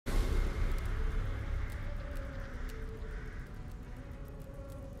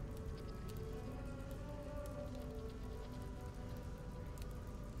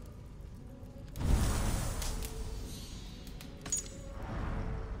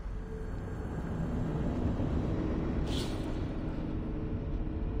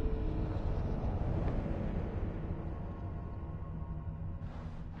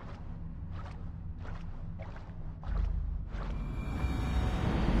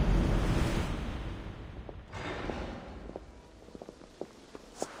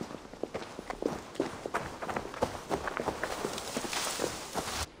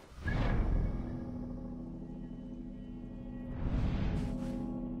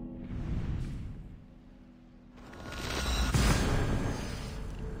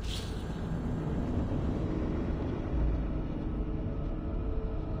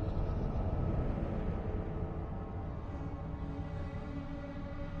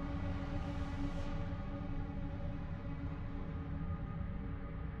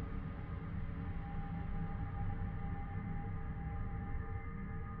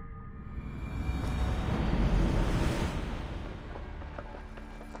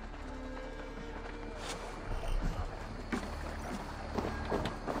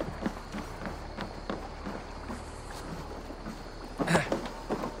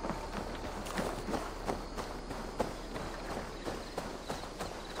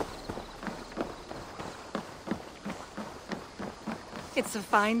It's a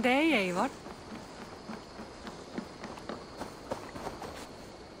fine day, Eivor.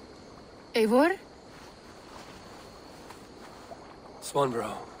 Eivor?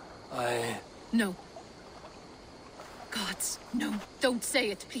 Swanborough, No. Gods, no. Don't say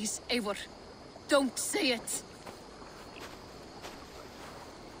it, please, Eivor. Don't say it.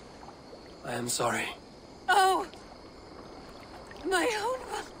 I am sorry. Oh! My own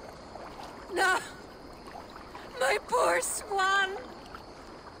one. No. My poor swan.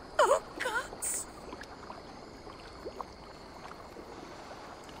 Oh, gods.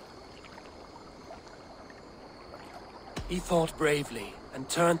 He fought bravely and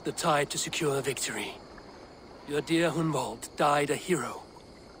turned the tide to secure a victory. Your dear Hunwald died a hero,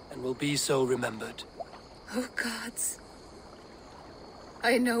 and will be so remembered. Oh, gods.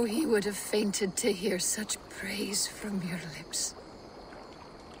 I know he would have fainted to hear such praise from your lips.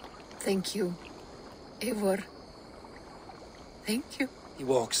 Thank you, Eivor. Thank you. He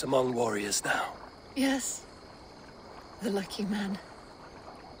walks among warriors now. Yes. The lucky man.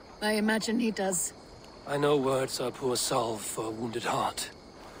 I imagine he does. I know words are poor salve for a wounded heart.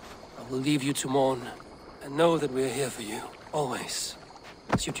 I will leave you to mourn, and know that we are here for you, always,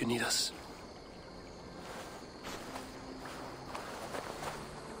 should you need us.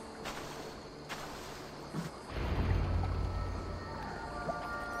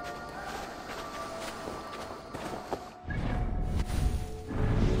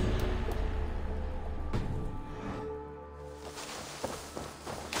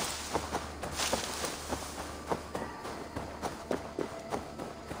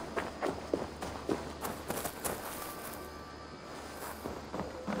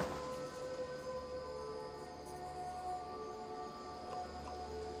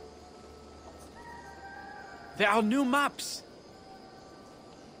 There are new maps!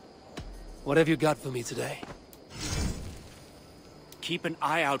 What have you got for me today? Keep an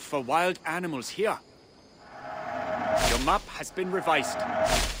eye out for wild animals here. Your map has been revised.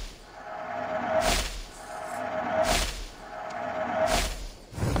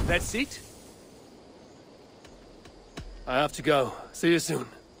 That's it? I have to go. See you soon.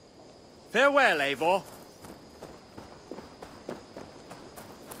 Farewell, Eivor.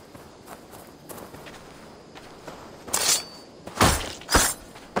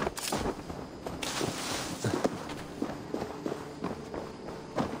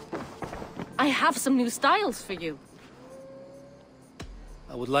 I have some new styles for you.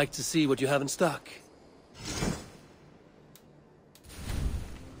 I would like to see what you have in stock.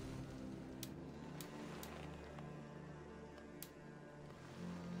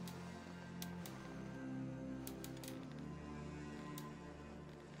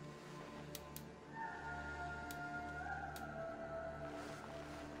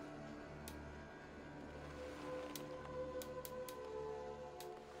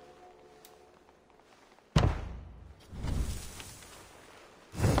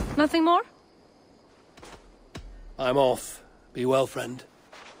 Nothing more? I'm off. Be well, friend.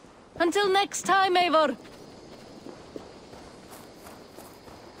 Until next time, Eivor.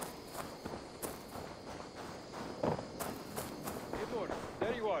 Eivor,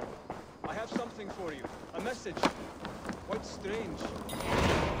 there you are. I have something for you. A message. Quite strange.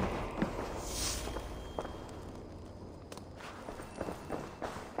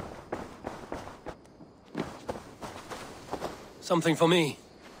 Something for me.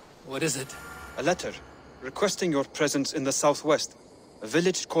 What is it? A letter requesting your presence in the southwest. A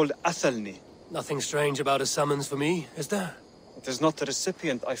village called Athelney. Nothing strange about a summons for me, is there? It is not the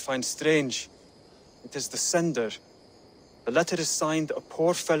recipient I find strange. It is the sender. The letter is signed a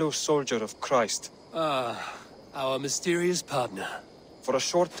poor fellow soldier of Christ. Ah, our mysterious partner. For a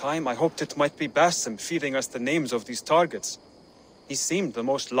short time, I hoped it might be Basim feeding us the names of these targets. He seemed the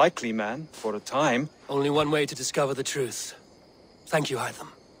most likely man, for a time. Only one way to discover the truth. Thank you, Hytham.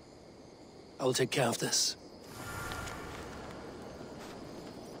 I will take care of this.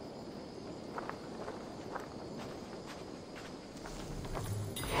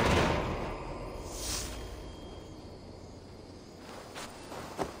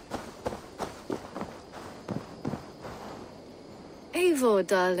 Eivor,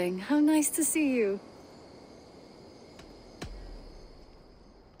 darling, how nice to see you.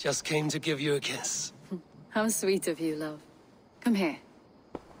 Just came to give you a kiss. How sweet of you, love. Come here.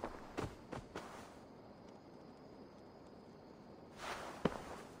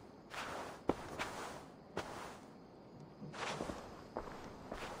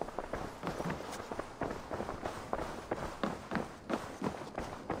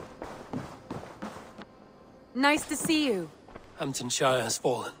 Nice to see you. Hamptonshire has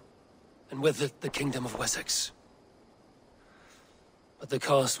fallen, and with it the Kingdom of Wessex. But the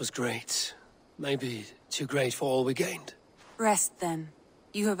cost was great. Maybe too great for all we gained. Rest then.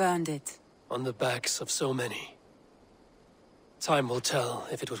 You have earned it. On the backs of so many. Time will tell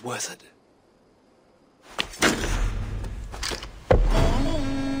if it was worth it.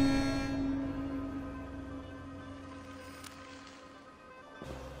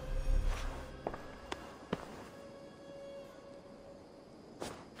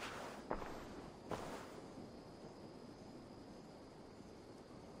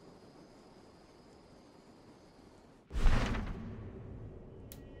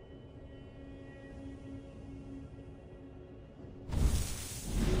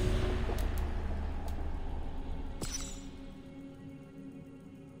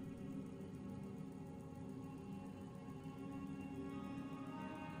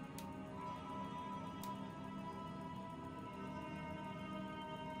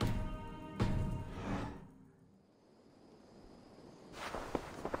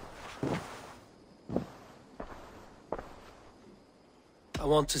 I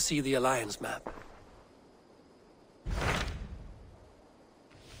want to see the Alliance map.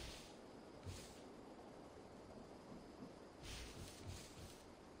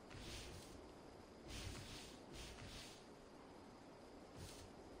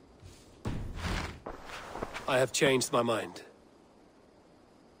 I have changed my mind.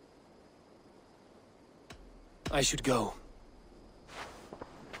 I should go.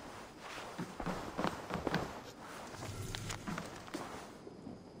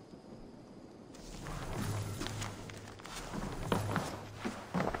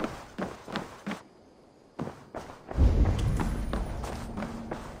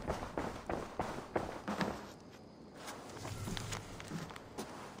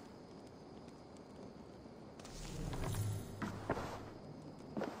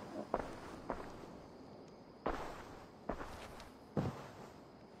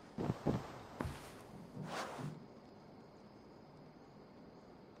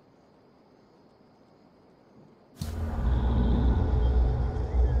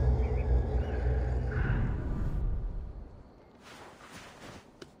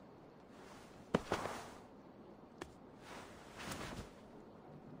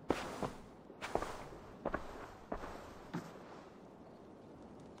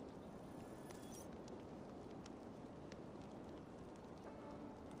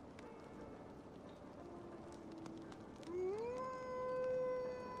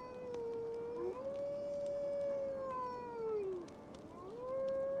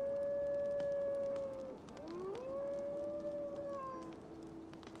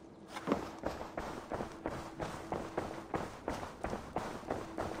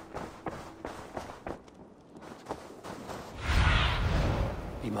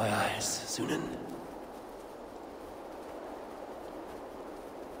 Be my eyes, Sunan.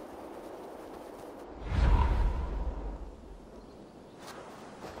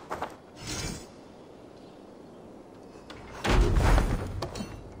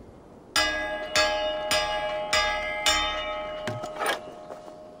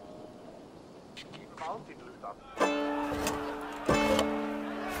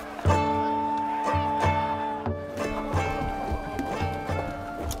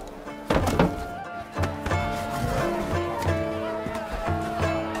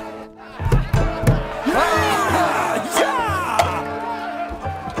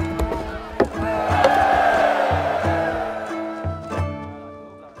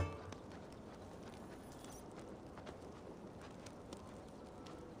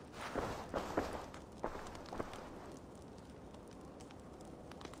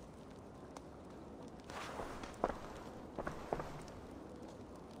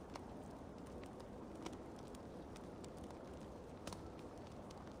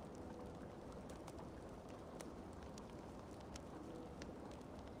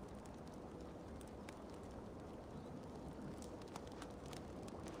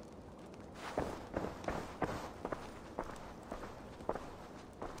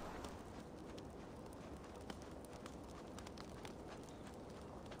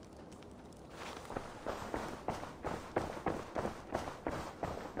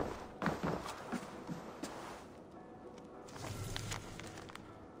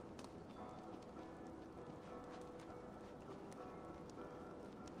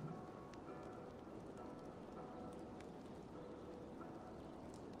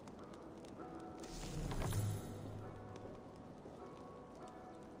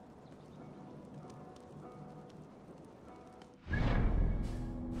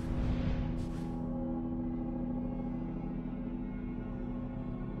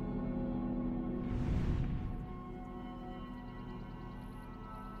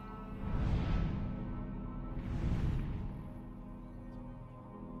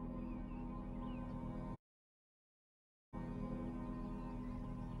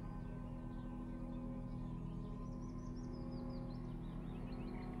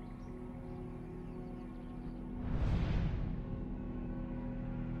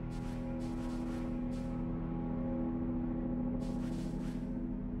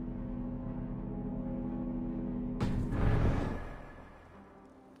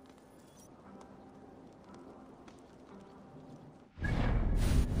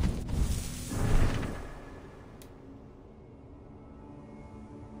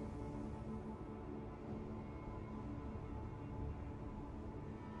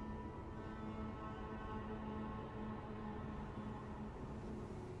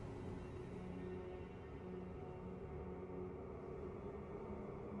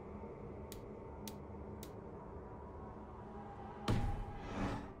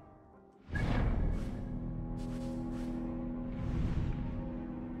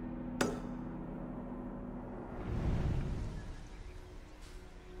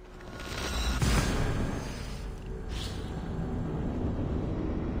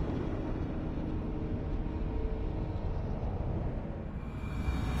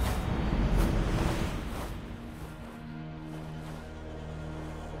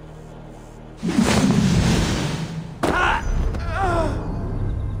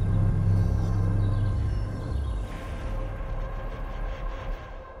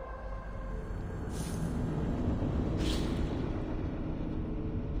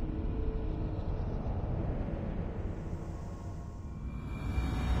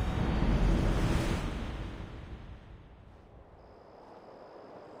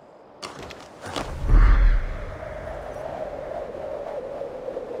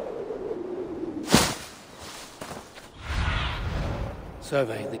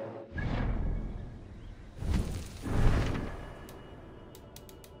 survey the...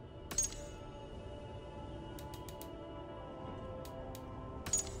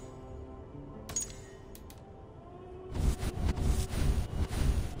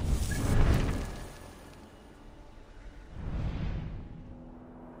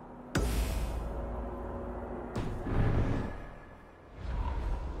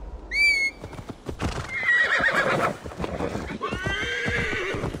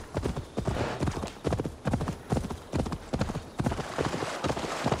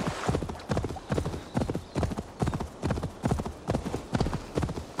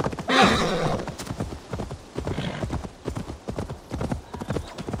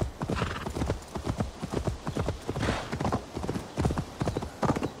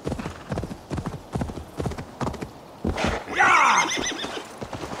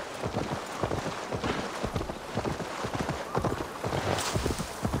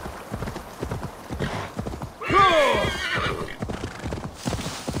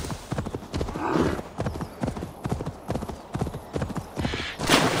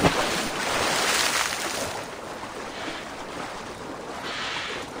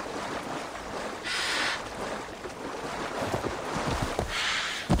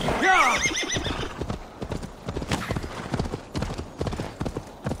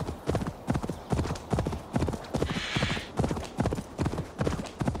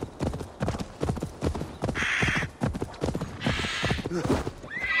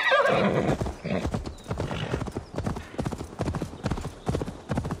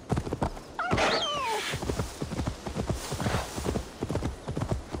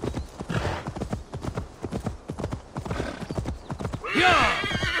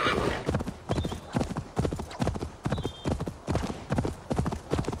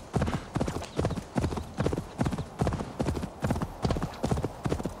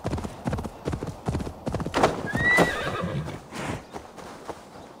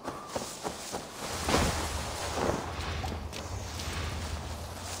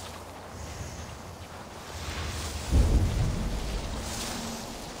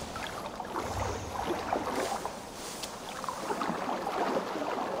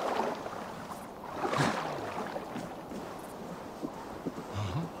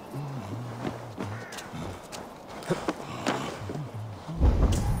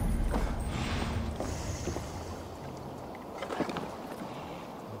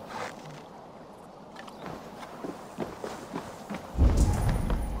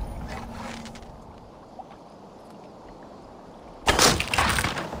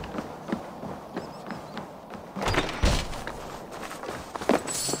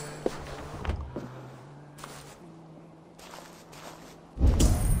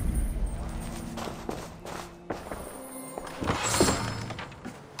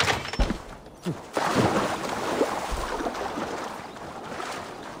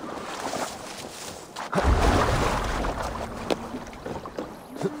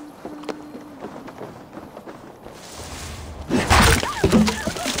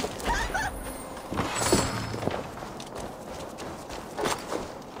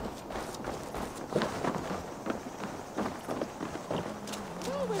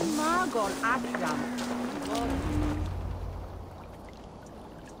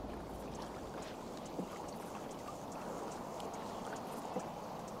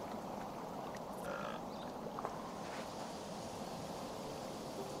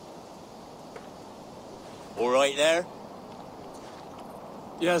 All right there?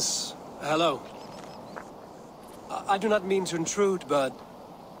 Yes, hello. I do not mean to intrude, but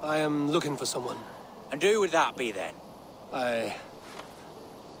I am looking for someone. And who would that be then? I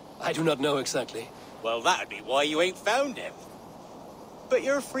do not know exactly. Well, that'd be why you ain't found him. But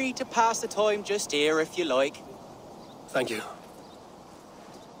you're free to pass the time just here if you like. Thank you.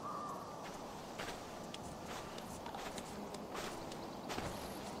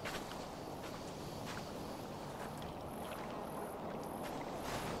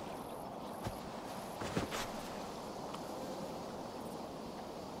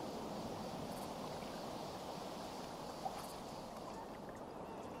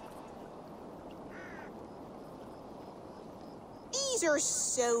 These are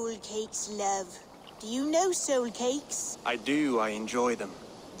soul cakes, love. Do you know soul cakes? I do, I enjoy them.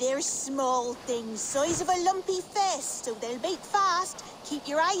 They're small things, size of a lumpy fist, so they'll bake fast. Keep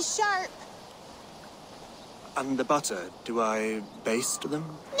your eyes sharp. And the butter, do I baste them?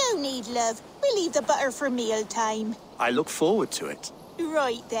 No need, love. We'll leave the butter for meal time. I look forward to it.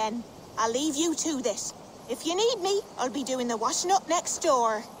 Right then. I'll leave you to this. If you need me, I'll be doing the washing up next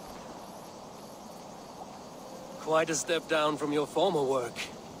door. Quite a step down from your former work,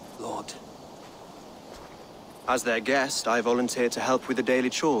 Lord. As their guest, I volunteered to help with the daily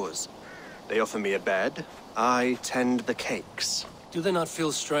chores. They offer me a bed, I tend the cakes. Do they not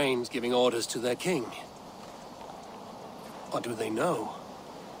feel strange giving orders to their king? Or do they know?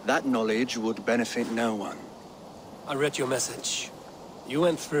 That knowledge would benefit no one. I read your message. You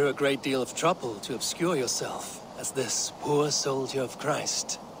went through a great deal of trouble to obscure yourself as this poor soldier of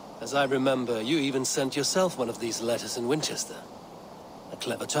Christ. As I remember, you even sent yourself one of these letters in Winchester. A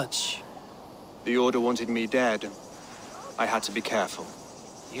clever touch. The Order wanted me dead. I had to be careful.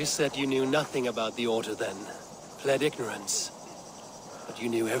 You said you knew nothing about the Order then. Pled ignorance. But you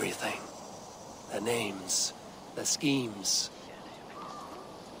knew everything. Their names, their schemes.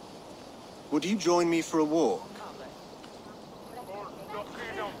 Would you join me for a walk?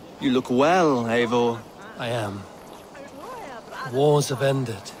 You look well, Eivor. I am. Wars have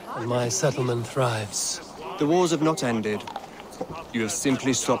ended, and my settlement thrives. The wars have not ended. You have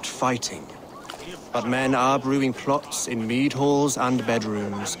simply stopped fighting. But men are brewing plots in mead halls and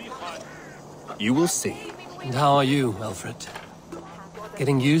bedrooms. You will see. And how are you, Alfred?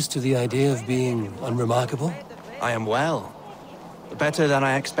 Getting used to the idea of being unremarkable? I am well. Better than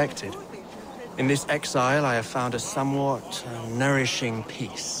I expected. In this exile, I have found a somewhat nourishing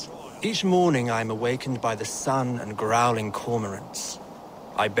peace. Each morning, I am awakened by the sun and growling cormorants.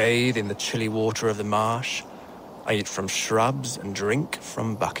 I bathe in the chilly water of the marsh. I eat from shrubs and drink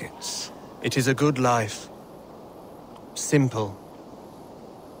from buckets. It is a good life. Simple.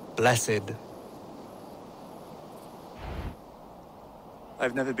 Blessed.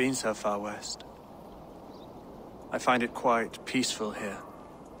 I've never been so far west. I find it quite peaceful here.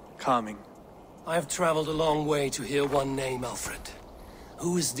 Calming. I have traveled a long way to hear one name, Alfred.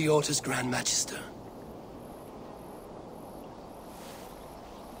 Who is the Order's Grand Magister?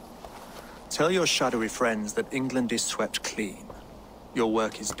 Tell your shadowy friends that England is swept clean. Your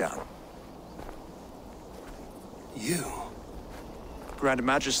work is done. You? Grand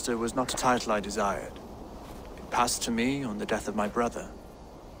Magister was not a title I desired. It passed to me on the death of my brother.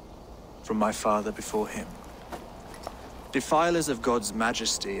 From my father before him. Defilers of God's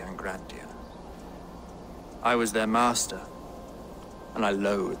majesty and grandeur. I was their master, and I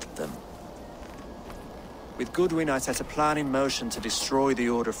loathed them. With Goodwin, I set a plan in motion to destroy the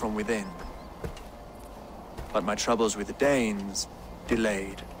Order from within. But my troubles with the Danes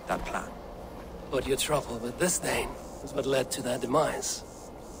delayed that plan. But your trouble with this Dane is what led to their demise.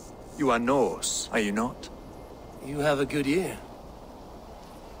 You are Norse, are you not? You have a good ear.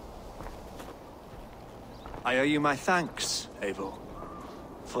 I owe you my thanks, Eivor.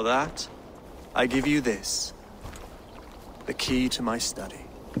 For that, I give you this. The key to my study.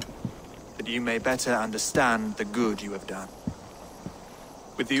 That you may better understand the good you have done.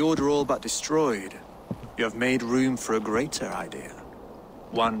 With the Order all but destroyed, you have made room for a greater idea.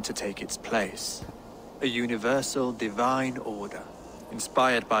 One to take its place. A universal divine order,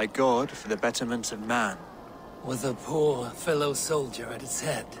 inspired by God for the betterment of man. With a poor fellow soldier at its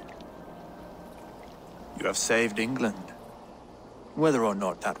head. You have saved England, whether or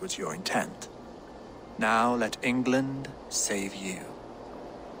not that was your intent. Now let England save you.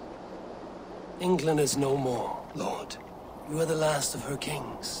 England is no more, Lord. You are the last of her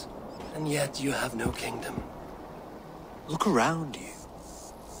kings, and yet you have no kingdom. Look around you.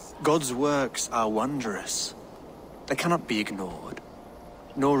 God's works are wondrous. They cannot be ignored,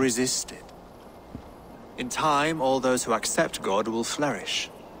 nor resisted. In time, all those who accept God will flourish,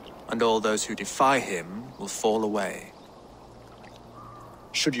 and all those who defy him will fall away.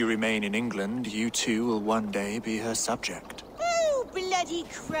 Should you remain in England, you too will one day be her subject. Oh, bloody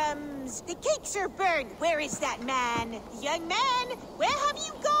crumbs! The cakes are burned. Where is that man? Young man, where have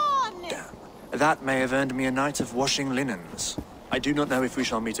you gone? Damn. That may have earned me a night of washing linens. I do not know if we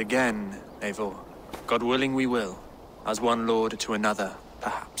shall meet again, Eivor. God willing, we will. As one lord to another,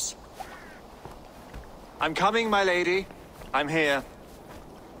 perhaps. I'm coming, my lady. I'm here.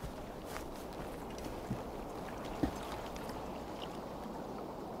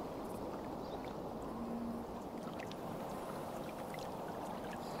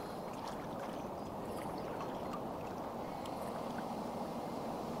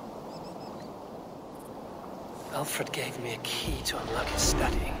 Alfred gave me a key to unlock his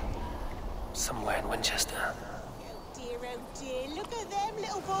study. Somewhere in Winchester. Oh dear, look at them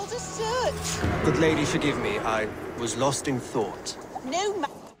little balls of soot. Good lady, forgive me. I was lost in thought. No ma-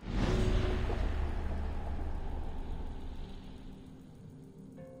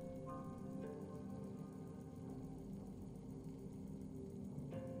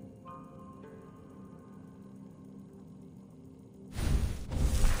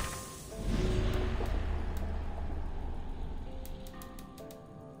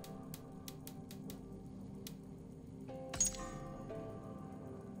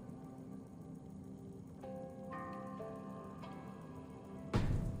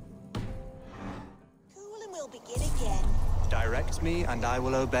 begin again. Direct me, and I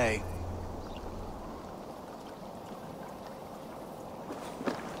will obey.